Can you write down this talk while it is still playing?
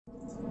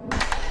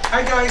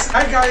It's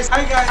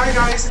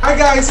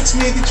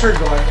me, Teacher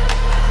Gon.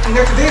 In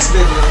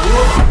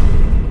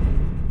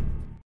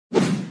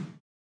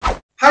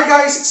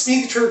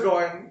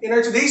our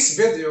today's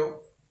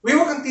video, we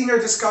will continue our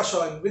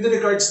discussion with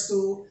regards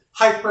to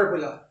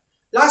hyperbola.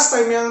 Last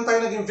time, meron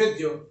tayo naging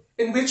video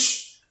in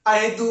which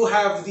I do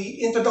have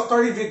the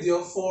introductory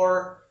video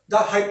for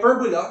the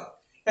hyperbola,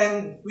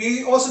 and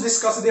we also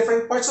discussed the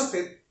different parts of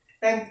it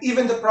and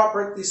even the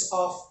properties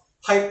of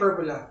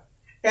hyperbola.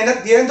 And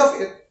at the end of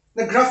it,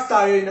 nag-graph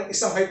tayo ng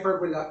isang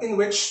hyperbola in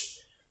which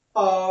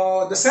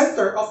the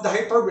center of the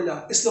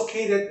hyperbola is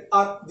located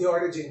at the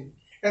origin.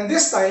 And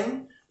this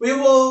time, we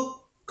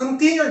will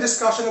continue our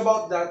discussion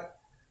about that.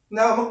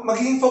 Na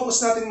magiging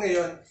focus natin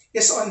ngayon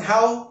is on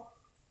how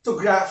to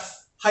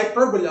graph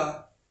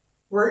hyperbola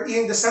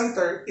wherein the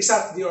center is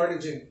at the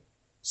origin.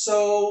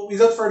 So,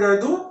 without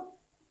further ado,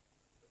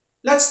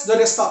 let's do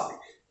this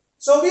topic.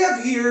 So, we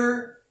have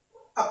here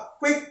a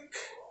quick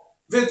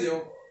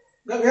video.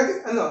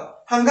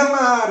 Hanggang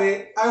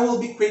maaari, I will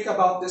be quick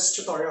about this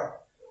tutorial.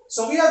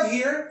 So we have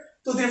here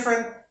two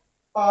different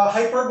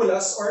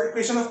hyperbolas or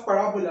equation of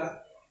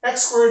parabola.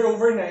 X squared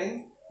over 9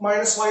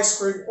 minus y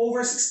squared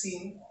over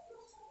 16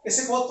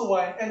 is equal to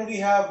 1. And we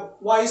have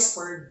y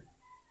squared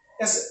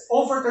is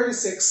over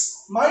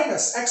 36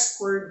 minus x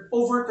squared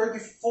over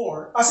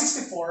 64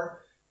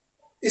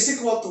 is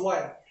equal to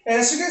 1.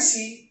 And as you can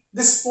see,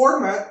 this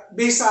format,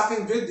 based sa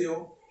aking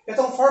video,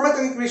 itong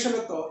format ng equation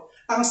na to,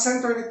 ang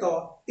center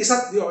nito is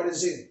at the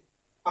origin.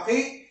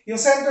 Okay?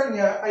 Yung center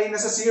niya ay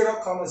nasa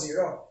 0,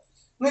 0.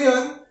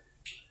 Ngayon,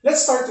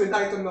 let's start with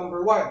item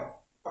number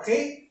 1.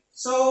 Okay?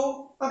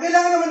 So, ang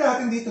kailangan naman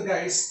natin dito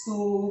guys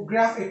to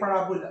graph a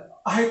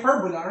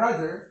hyperbola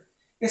rather,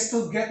 is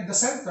to get the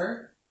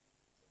center.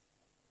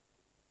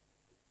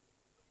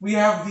 We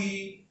have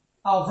the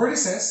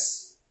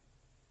vertices.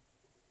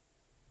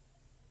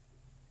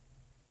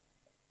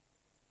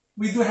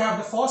 We do have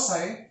the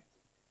foci.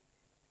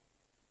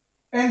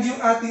 And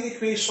yung ating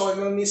equation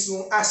ng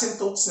mismong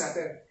asymptotes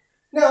natin.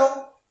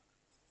 Now,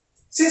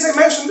 since I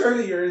mentioned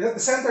earlier that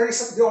the center is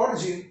at the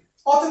origin,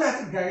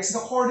 automatic guys, the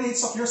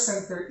coordinates of your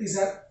center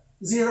is at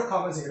 0,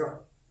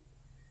 0.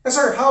 And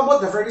sir, how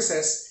about the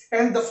vertices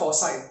and the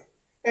foci?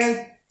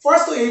 And for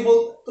us to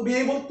be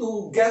able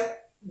to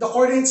get the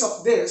coordinates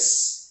of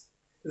these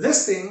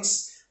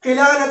things,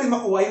 kailangan natin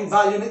makuha yung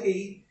value ng A,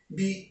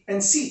 B,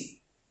 and C.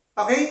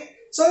 Okay?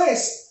 So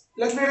guys,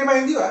 let me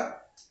remind you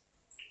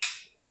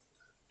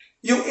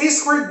yung a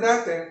squared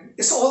natin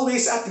is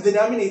always at the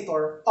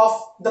denominator of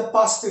the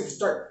positive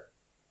term.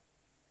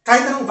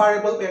 Kahit anong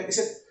variable pa yan, is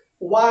it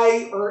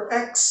y or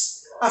x,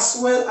 as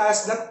well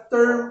as that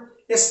term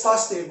is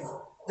positive,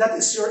 that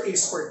is your a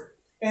squared.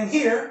 And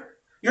here,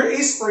 your a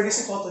squared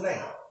is equal to 9.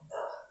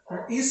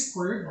 Your a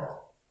squared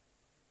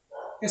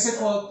is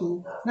equal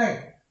to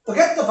 9. To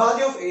get the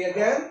value of a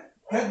again,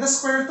 get the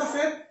square root of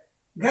it,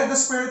 get the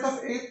square root of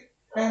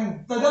 8,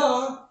 and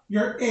tada,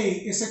 your a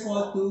is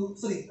equal to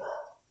 3.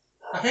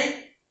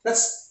 Okay?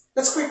 That's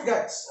quick,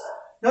 guys.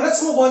 Now, let's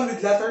move on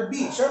with letter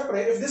B.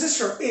 Siyempre, if this is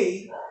your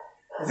A,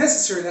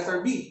 this is your letter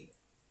B.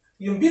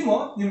 Yung B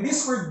mo, yung B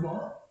squared mo,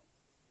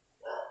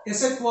 is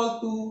equal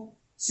to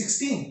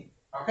 16.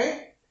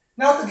 Okay?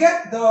 Now, to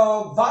get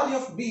the value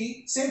of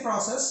B, same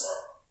process.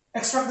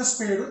 Extract the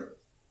square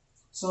root.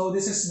 So,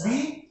 this is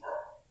B.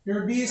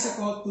 Your B is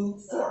equal to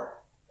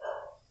 4.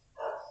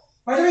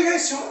 By the way,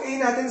 guys, yung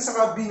A natin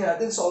sa B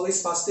natin is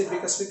always positive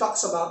because it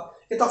talks about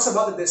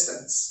the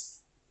distance.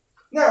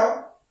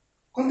 Now,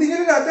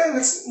 continue natin.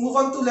 Let's move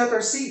on to letter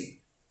C.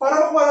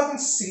 Para makuha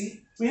natin C,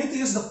 we need to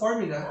use the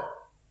formula.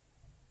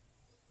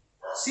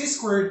 C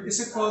squared is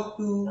equal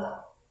to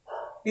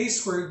A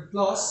squared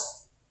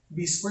plus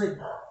B squared.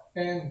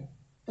 And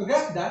to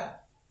get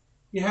that,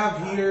 you have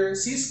here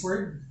C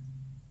squared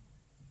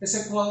is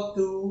equal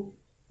to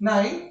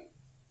 9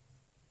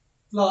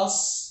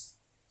 plus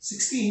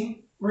 16,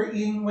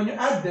 wherein when you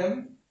add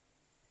them,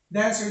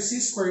 the answer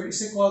C squared is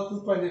equal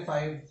to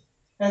 25.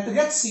 And to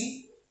get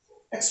C,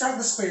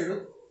 extract the square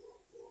root.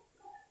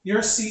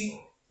 Your C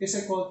is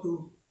equal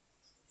to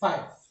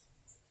 5.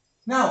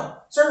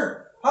 Now,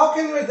 sir, how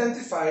can you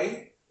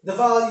identify the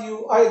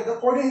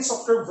coordinates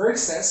of your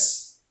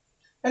vertices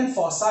and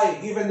foci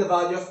given the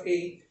value of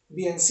A,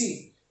 B, and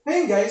C?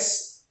 Ngayon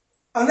guys,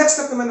 ang next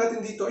step naman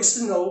natin dito is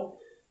to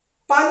know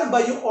paano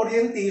ba yung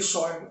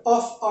orientation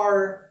of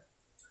our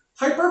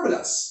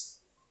hyperbolas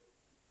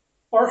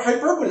or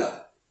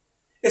hyperbola.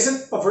 Is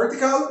it a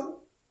vertical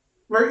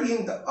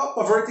wherein the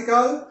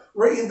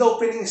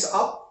opening is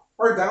up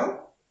or down?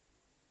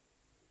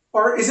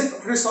 Or is it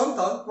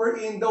horizontal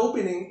wherein the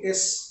opening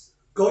is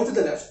going to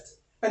the left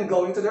and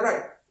going to the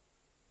right?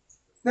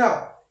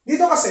 Now,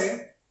 dito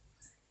kasi,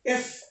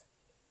 if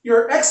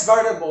your x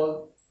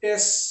variable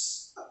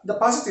is the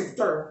positive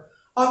term,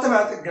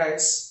 automatic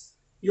guys,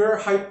 your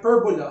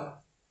hyperbola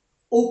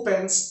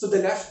opens to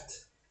the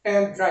left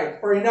and right.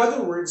 Or in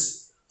other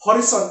words,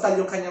 horizontal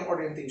yung kanyang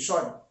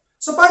orientation.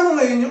 So paano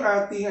ngayon yung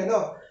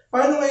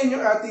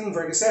ating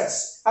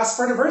vertices? As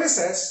for the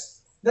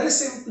vertices, that is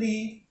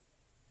simply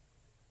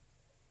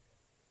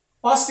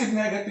positive,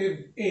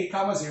 negative, a,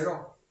 comma,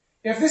 0.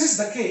 If this is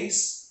the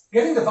case,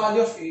 getting the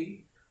value of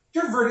a,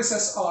 your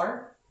vertices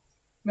are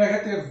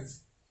negative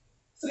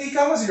 3,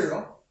 comma,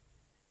 0,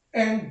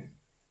 and,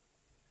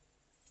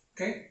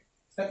 okay,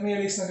 let me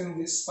erase na din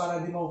this para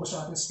di maubos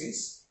yung ating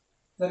space.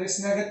 That is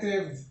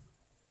negative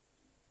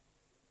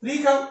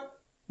 3,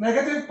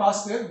 negative,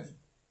 positive.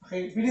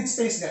 Okay, we need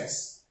space,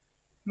 guys.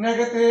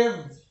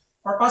 Negative,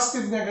 or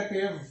positive,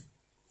 negative,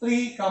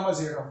 3, comma,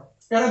 0.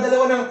 Pero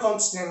dalawa na ang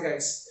counts niyan,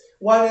 guys.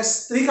 One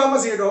is 3, comma,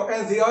 0,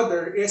 and the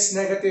other is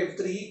negative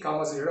 3,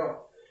 comma,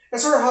 0. And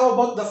so, how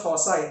about the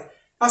foci?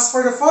 As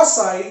for the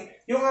foci,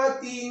 yung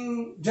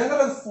ating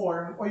general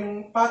form o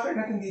yung pattern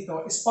natin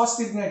dito is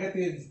positive,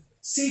 negative,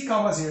 c,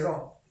 comma,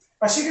 0.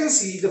 As you can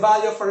see, the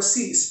value for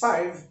c is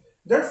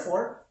 5.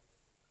 Therefore,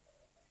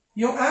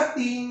 yung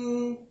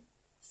ating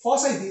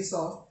foci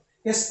dito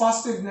is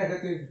positive,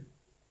 negative,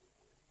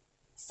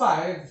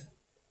 5,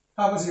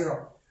 comma,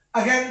 0.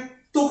 Again,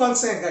 2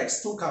 counts na yan,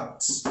 guys. 2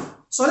 counts.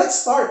 So,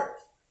 let's start.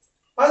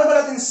 Paano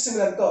ba natin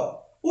sisimulan to?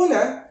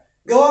 Una,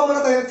 gawa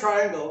muna tayo ng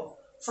triangle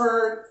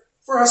for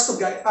us to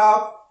guide,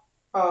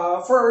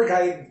 for our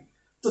guide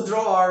to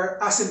draw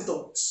our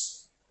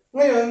asymptotes.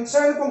 Ngayon,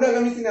 saan pong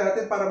gagamitin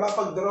natin para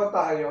mapag-draw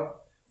tayo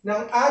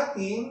ng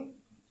ating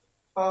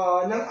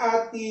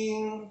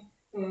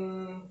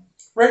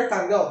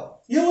rectangle?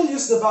 You will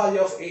use the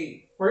value of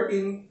a,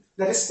 wherein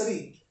that is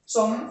 3.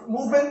 So,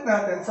 movement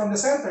natin from the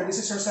center,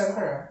 this is your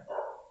center,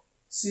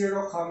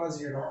 0,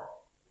 0.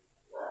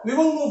 We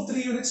will move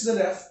 3 units to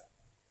the left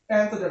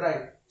and to the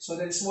right. So,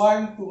 that is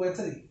 1, 2, and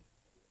 3.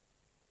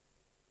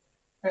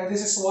 And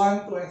this is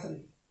 1, 2, and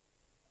 3.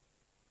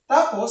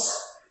 Tapos,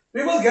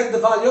 we will get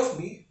the value of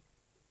b.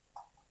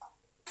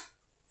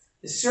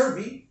 This is your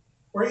b.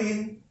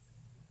 Wherein,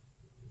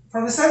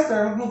 from the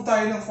center, move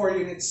tayo ng 4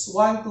 units.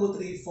 1, 2,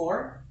 3,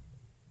 4.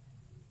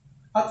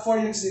 At 4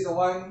 units dito.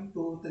 1,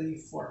 2, 3,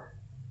 4.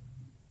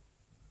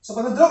 So,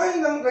 pag na-draw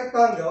kayo ng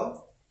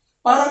rectangle,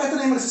 parang ito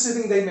na yung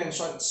magsisibing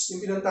dimensions,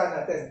 yung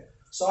pinuntahan natin.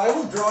 So, I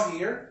will draw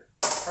here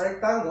a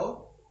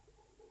rectangle.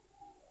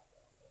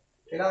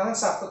 Kailangan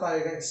sakto tayo,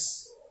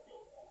 guys.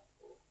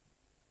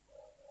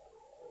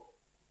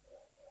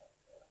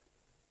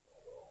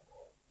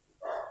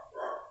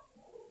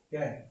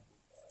 Yan.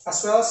 As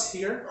well as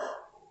here,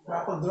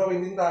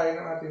 nakapag-drawing din tayo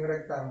ng ating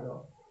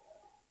rectangle.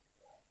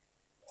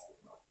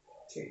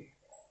 Okay.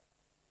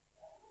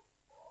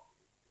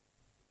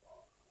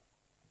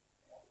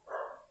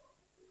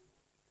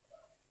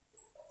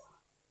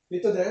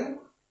 Dito din.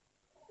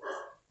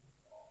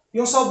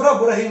 Yung sobra,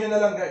 burahin nyo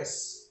na lang,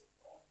 guys.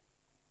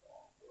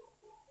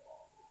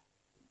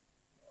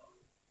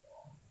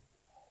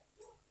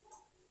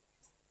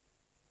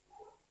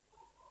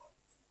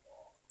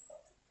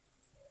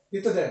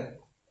 Dito din.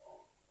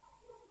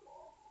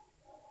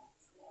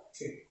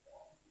 Okay.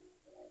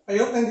 I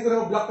hope na hindi ko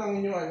na block ang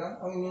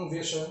inyong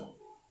vision.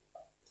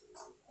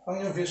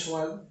 Ang inyong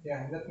visual.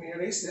 Yan. Let me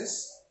erase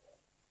this.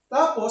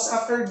 Tapos,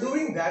 after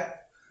doing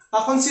that,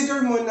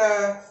 consider mo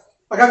na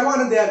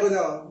pagkagawa ng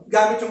diagonal,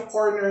 gamit yung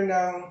corner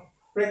ng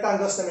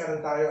rectangles na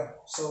meron tayo.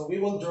 So, we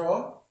will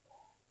draw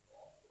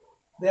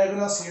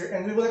diagonals here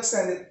and we will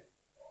extend it.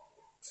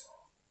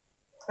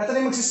 Ito na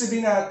yung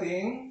magsisabi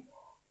nating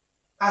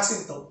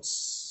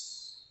asymptotes.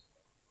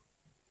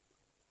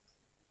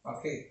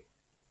 Okay.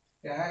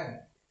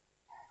 Yan.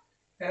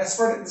 And as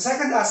for the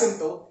second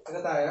asymptote, ano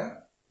tayo?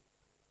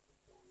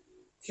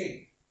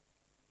 Okay.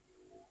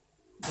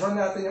 Draw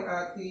natin yung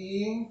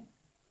ating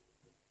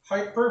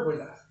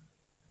hyperbola.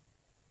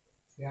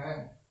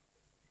 Yan.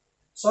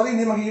 Sorry,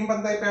 hindi magiging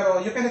pantay,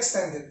 pero you can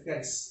extend it,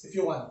 guys, if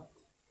you want.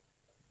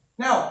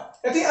 Now,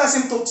 ito yung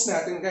asymptotes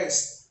natin,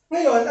 guys.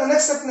 Ngayon, ang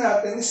next step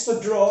natin is to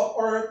draw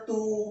or to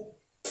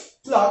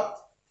plot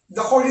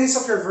the coordinates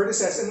of your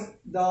vertices and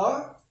the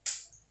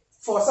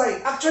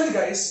foci. Actually,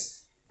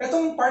 guys,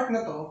 itong part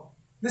na to,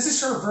 this is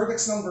your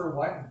vertex number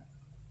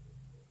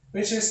 1,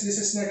 which is, this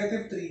is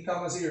negative 3,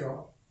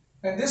 0.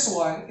 And this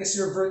one is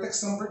your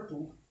vertex number 2,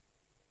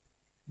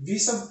 v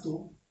sub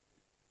 2.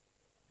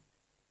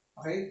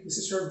 Okay, this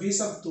is your v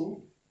sub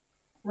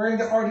 2, wherein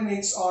the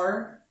coordinates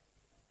are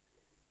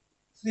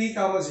 3,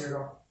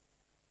 0.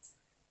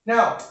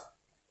 Now,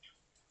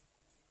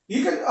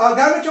 you can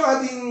gamit yung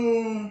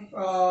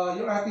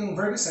ating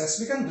vertices,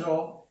 we can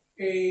draw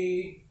a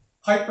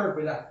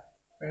hyperbola.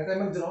 Pwede tayo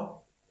mag-draw.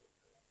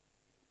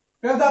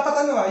 Pero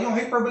dapat yung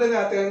hyperbola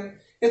natin,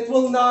 it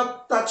will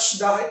not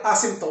touch the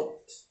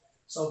asymptote.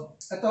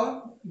 So, ito,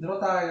 draw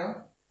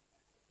tayo.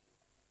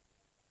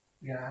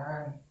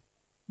 Yan.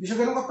 Hindi siya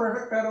ganun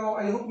ka-perfect, pero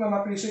I hope na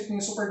ma-appreciate niyo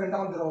yung super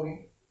ganda kong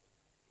drawing.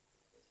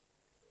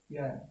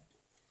 Yan.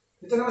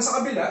 Dito naman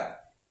sa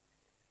kabila,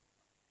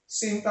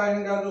 same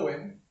tayo ng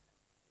gagawin.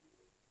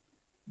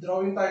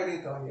 Drawing tayo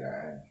dito.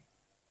 Yan.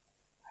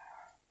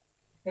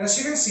 And as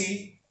you can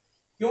see,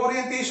 yung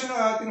orientation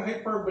ng ating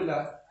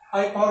hyperbola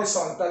ay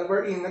horizontal,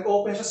 wherein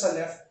nag-open siya sa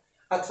left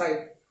at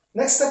right.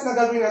 Next step na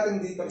gagawin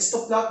natin dito is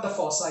to plot the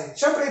foci.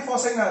 Siyempre, yung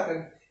foci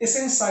natin is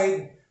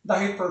inside the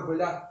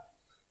hyperbola.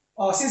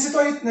 Since ito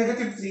ay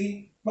negative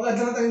 3, mag-add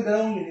lang tayo ng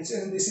dalawang units,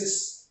 and this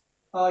is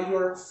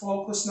your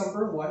focus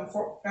number 1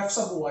 for f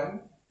sub 1,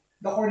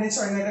 the coordinates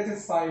are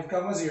negative 5,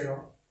 comma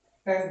 0.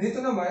 And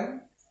dito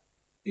naman,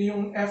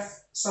 yung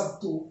f sub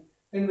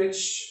 2, in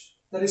which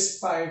that is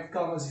 5,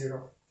 comma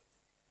 0.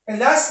 And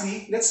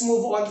lastly, let's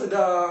move on to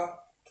the,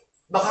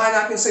 baka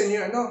hanapin sa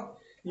inyo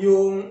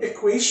yung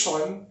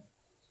equation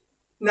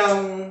ng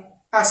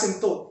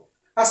asymptote.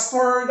 As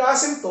for the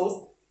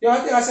asymptote, yung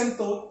ating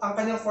asymptote, ang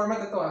kanyang format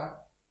ito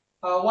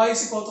y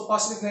is equal to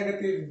positive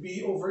negative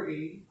b over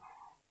a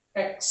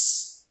x.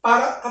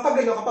 Para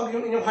kapag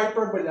yung inyong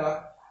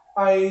hyperbola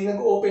ay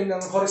nag-open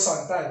ng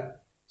horizontal.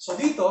 So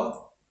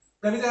dito,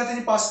 gamitin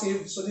natin yung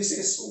positive. So this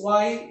is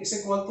y is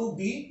equal to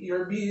b.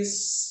 Your b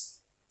is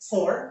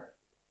 4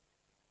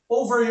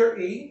 over your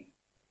a,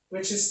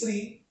 which is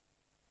 3,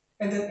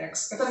 and then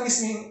x. Ito na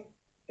mismo yung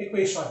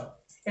equation.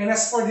 And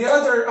as for the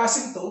other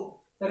asymptote,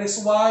 that is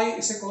y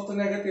is equal to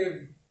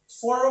negative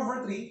 4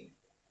 over 3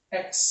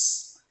 x.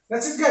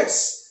 That's it,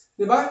 guys.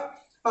 Diba?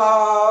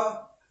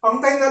 Ang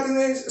time natin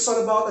is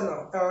all about,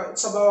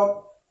 it's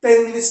about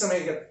 10 minutes na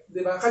may get.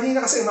 Diba?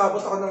 Kanina kasi umabot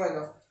ako ng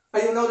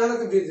ayun na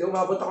ulan ng video,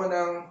 umabot ako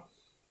ng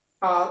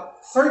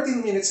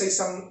 13 minutes sa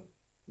isang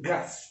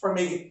graph or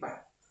may get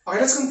pa.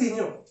 Okay, let's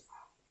continue.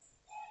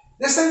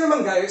 This time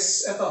naman,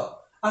 guys, ito.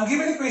 Ang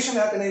given equation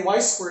natin ay y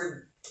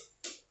squared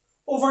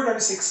over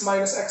 36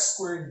 minus x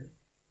squared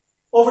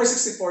over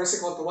 64 is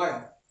equal to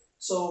 1.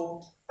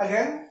 So,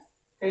 again,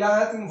 kailangan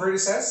natin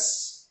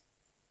vertices,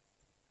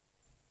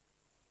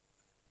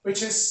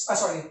 which is,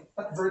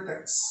 not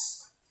vertex.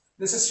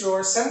 This is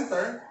your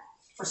center.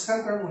 For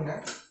center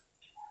muna.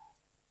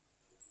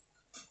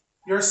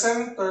 Your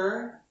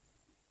center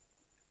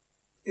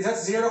is at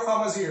 0,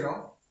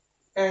 0.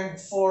 And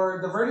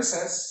for the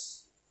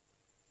vertices,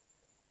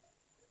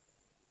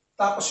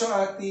 tapos yung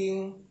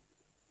ating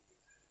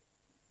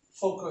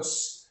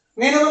focus.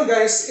 Ngayon naman,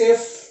 guys,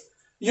 if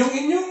yung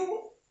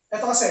inyong,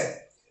 ito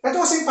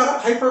kasi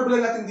para hyperbola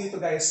natin dito,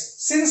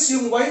 guys. Since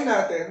yung y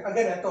natin,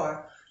 again, ito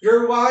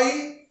your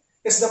y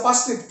is the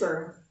positive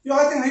term, yung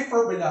ating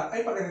hyperbola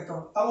ay pa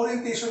ganito. Ang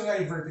orientation nga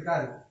ay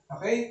vertical.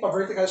 Okay?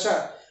 Pa-vertical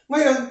siya.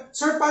 Ngayon,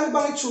 sir, paano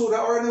bang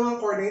itsura or ano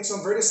mga coordinates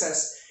ng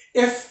vertices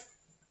if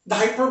the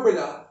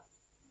hyperbola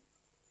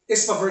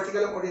is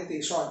pa-vertical ang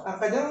orientation? Ang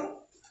kanyang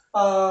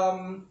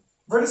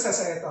vertices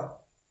ay ito.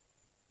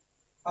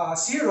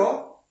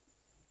 0,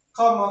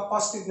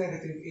 positive,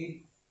 negative a.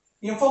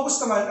 Yung focus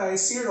naman ay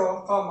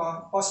 0,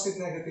 positive,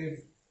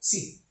 negative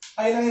c.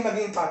 Ayun lang yung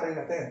magiging pattern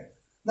natin.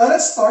 Now,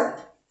 let's start.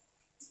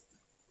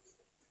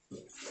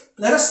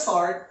 Let us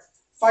start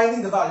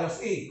finding the value of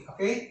a.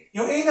 Okay?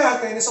 Yung a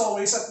natin is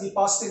always at the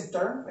positive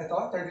term.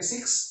 Ito,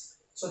 36.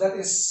 So that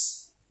is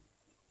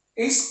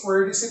a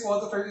squared is equal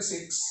to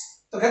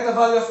 36. To get the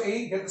value of a,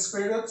 get the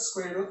square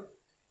root,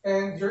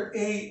 and your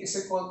a is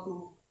equal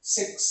to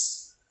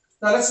 6.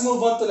 Now let's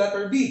move on to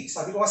letter b.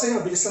 Sabi ko kasi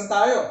mabilis lang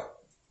tayo.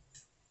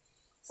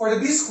 For the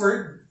b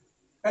squared,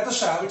 ito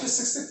siya, which is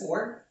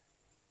 64.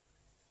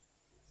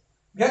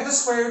 Get the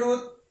square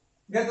root,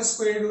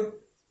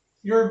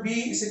 your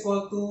b is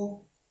equal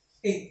to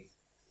 8.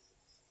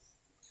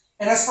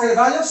 And as for the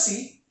value of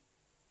c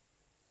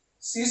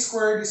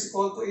squared is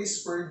equal to a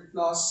squared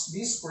plus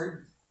b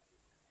squared.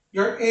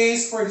 Your a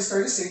squared is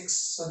 36,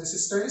 so this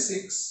is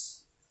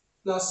 36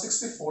 plus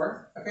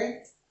 64,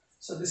 okay?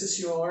 So this is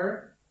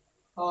your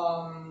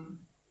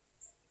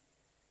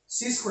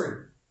c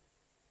squared.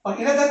 Pag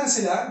inadd natin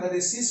sila, that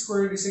is c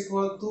squared is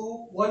equal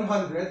to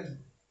 100.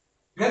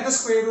 Get the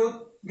square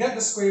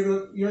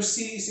root, your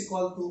c is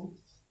equal to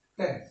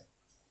 10.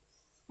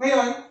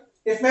 Ngayon,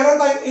 if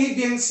meron tayong A,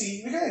 B, and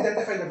C, we can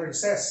identify the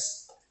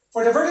vertices.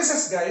 For the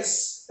vertices,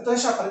 guys, ito na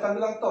siya, palitan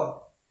mo lang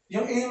to.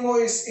 Yung A mo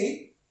is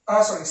 6.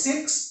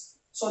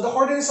 So the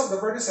coordinates of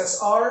the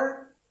vertices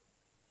are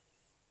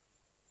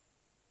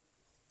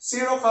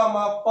 0,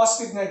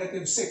 positive,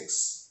 negative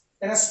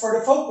 6. And as for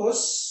the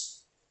focus,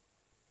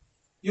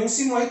 yung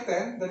C mo ay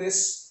 10, that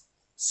is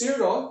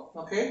 0,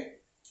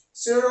 okay?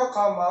 0,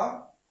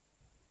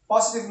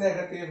 positive,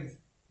 negative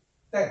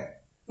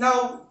 10.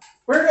 Now,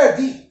 we're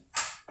ready.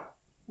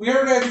 We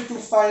are ready to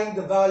find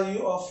the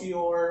value of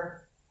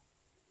your,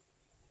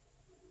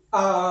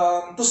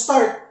 to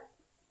start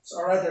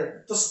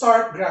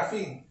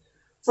graphing.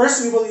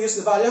 First, we will use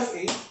the value of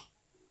A.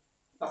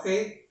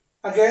 Okay?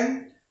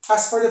 Again,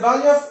 as for the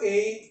value of A,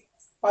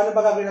 paano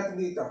ba gagawin natin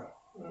dito?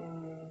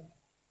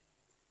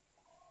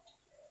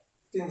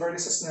 Ito yung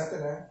vertices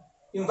natin.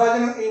 Yung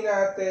value ng A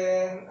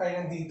natin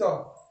ay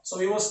nandito. So,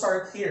 we will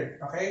start here.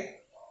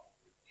 Okay?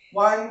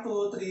 1,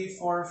 2,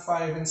 3, 4,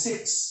 5, and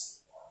 6.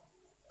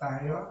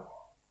 Tayo.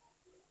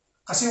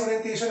 Kasi yung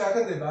orientation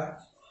natin, di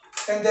ba?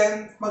 And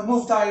then,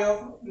 mag-move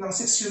tayo ng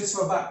 6 units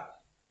baba.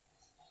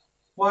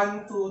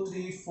 1, 2,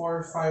 3,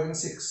 4, 5, and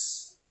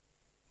 6.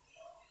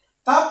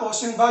 Tapos,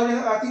 yung value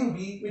ng ating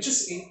B, which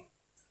is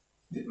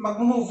 8,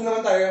 mag-move naman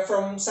tayo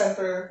from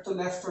center to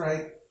left to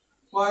right.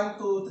 1,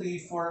 2,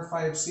 3, 4,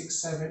 5, 6,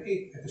 7,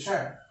 8. Ito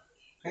siya.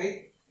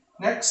 Okay?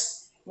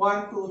 Next,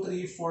 1, 2,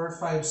 3, 4,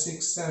 5,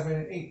 6, 7,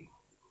 and 8.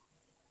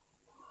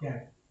 Yan.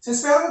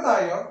 Since meron na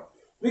tayo,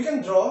 we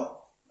can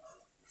draw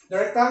the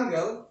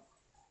rectangle.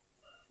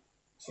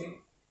 Okay,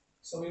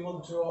 so we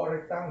will draw a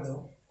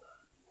rectangle.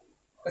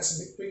 Let's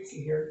be quick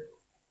here.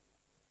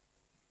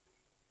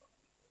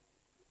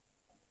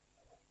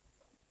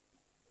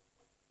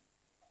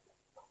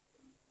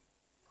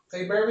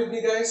 Okay, bear with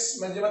me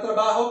guys. Medyo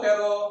matrabaho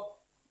pero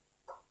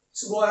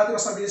subukan natin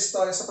mas mabilis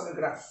tayo sa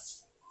pag-graph.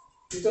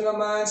 Dito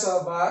naman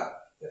sa baba,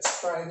 let's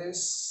try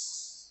this.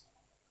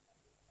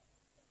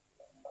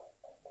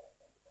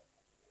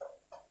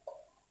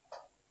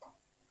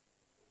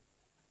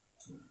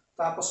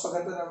 Tapos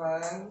pag ito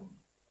naman,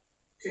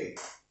 okay.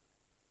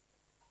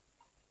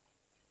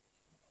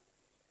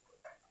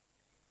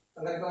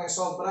 Tanggalin ko lang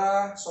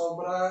yung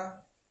sobra,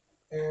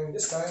 and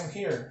this time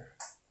here.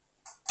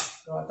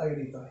 Gawa tayo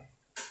dito.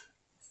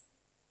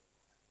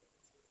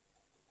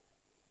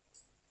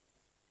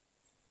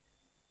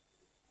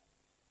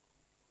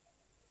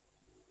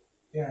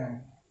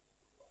 Yan.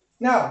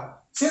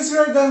 Now, since we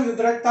are done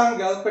with the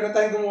rectangle, pwede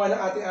tayong gumawa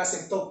ng ating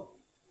asymptote.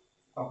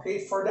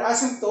 Okay, for the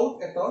asymptote,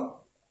 ito.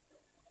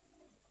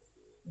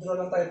 Draw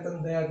lang tayo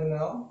itong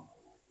diagonal.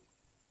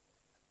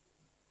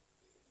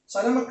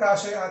 Sana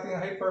magkasya yung ating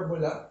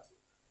hyperbola.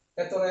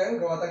 Ito rin,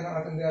 gawa tayo ng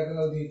ating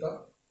diagonal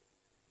dito.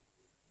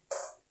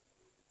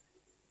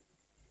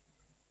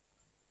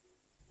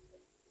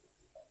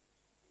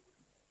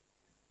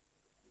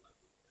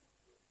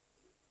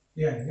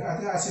 Yan, yung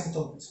ating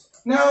asymptote.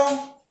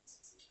 Now,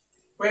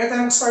 pwede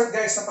tayong start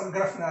guys sa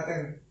pag-graph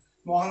natin.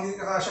 Mukhang hindi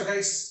kakasya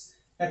guys.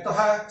 Ito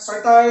ha,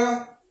 start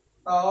tayo.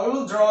 We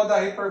will draw the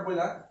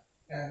hyperbola.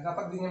 Yan,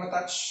 dapat din niya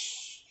matouch.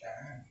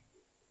 Yan.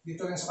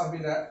 Dito rin sa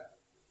kabila.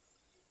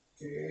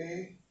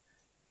 Okay.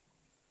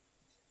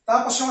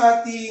 Tapos yung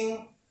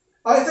ating,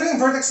 ito yung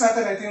vertex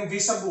natin. Ito yung V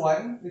sub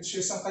 1, which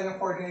is ang kanyang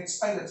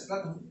coordinates. Ay, that's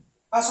not,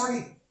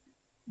 sorry.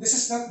 This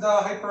is not the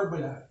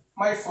hyperbola.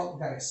 My fault,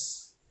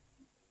 guys.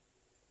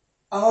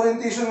 Ang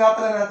orientation nga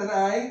pala natin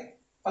ay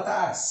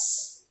pataas.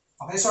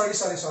 Okay,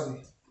 sorry.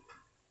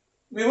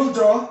 We will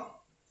draw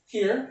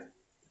here.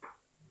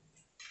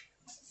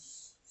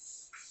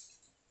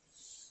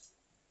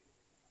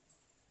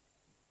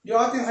 Yung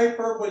ating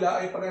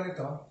hyperbola ay pa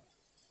ganito.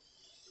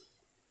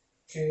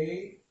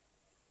 Okay.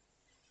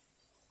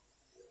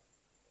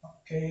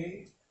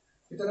 Okay.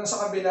 Ito lang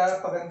sa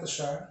kabila, pa ganito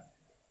siya.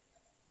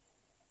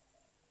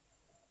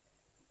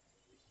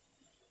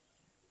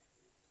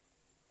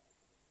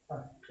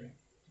 Okay.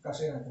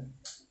 Kasi natin.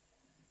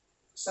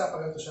 Basta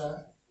pa ganito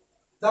siya.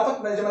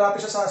 Dapat medyo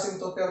malapit siya sa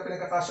asymptote pero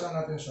pinagkakasya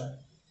lang natin siya.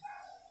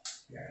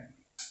 Yan.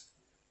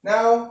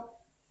 Now,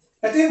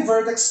 ito yung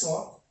vertex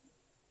mo.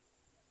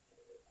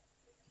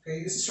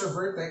 Okay, this is your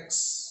vertex.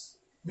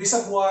 V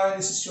sub 1,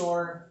 this is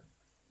your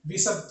V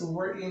sub 2,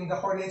 wherein the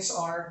coordinates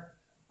are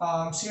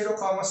 0,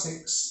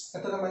 6.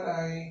 Ito naman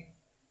ay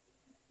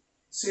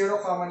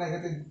 0,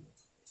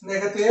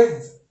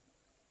 negative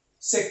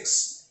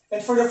 6.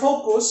 And for the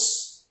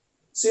focus,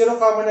 0,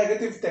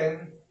 negative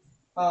 10.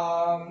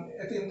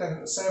 Ito yung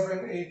 10, 7,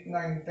 8,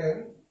 9,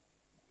 10.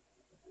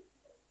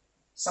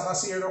 Saka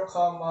 0,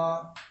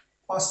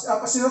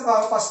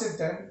 positive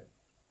 10.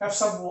 F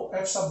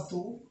sub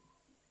 2.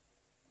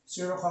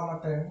 0,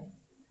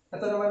 10.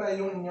 Ito naman ay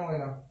yung inyong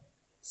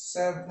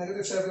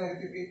negative 7,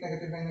 negative 8,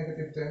 negative 9,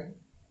 negative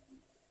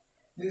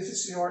 10. This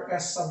is your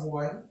S sub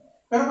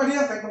 1. Pero pwede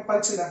yan, kahit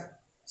magpalit sila.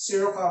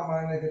 0,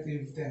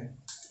 negative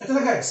 10. Ito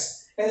na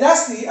guys. And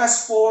lastly,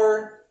 as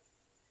for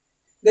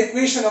the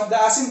equation of the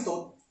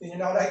asymptote, yun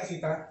yung ako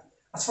nakikita.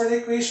 As for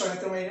the equation,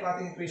 ito may yung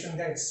ating equation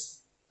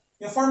guys.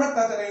 Yung format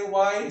natin ay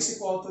y is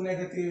equal to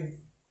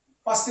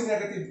positive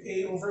negative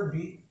a over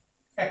b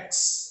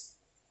x.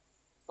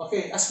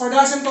 Okay, as for the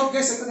asymptote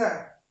guys, ito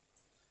na.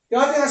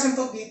 Yung ating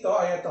asymptote dito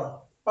ay ito.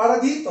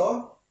 Para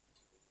dito,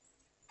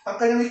 ang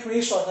kanyang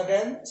equation,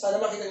 again, sana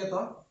makita nyo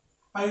ito,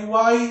 ay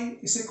y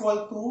is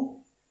equal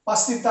to,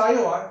 positive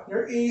tayo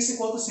your a is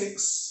equal to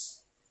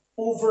 6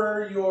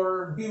 over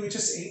your b which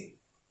is 8.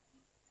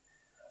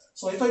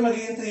 So ito ay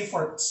magiging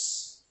 3/4.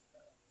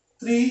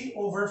 3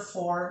 over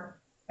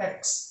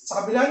 4x.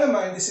 Sa kabila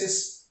naman, this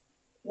is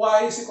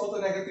y is equal to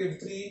negative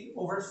 3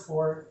 over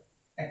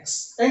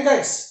 4x. And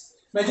guys,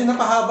 medyo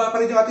napahaba pa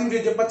rin yung ating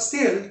video but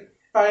still,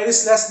 it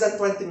is less than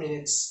 20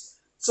 minutes.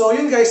 So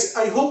yun guys,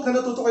 I hope na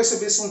natuto kayo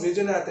sa bisong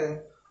video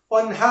natin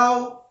on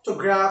how to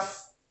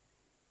graph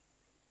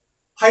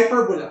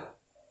hyperbola.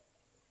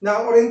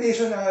 Na ang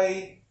orientation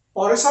ay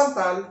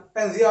horizontal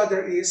and the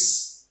other is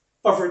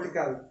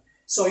vertical.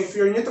 So if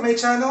you're new to my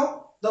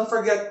channel, don't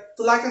forget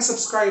to like and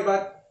subscribe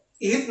at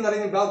i-hit na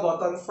rin yung bell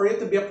button for you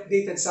to be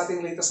updated sa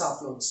ating latest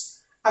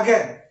uploads.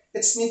 Again,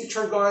 it's me,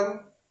 Teacher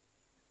Gon.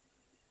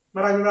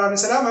 Maraming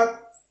salamat.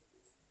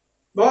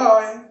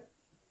 Bye!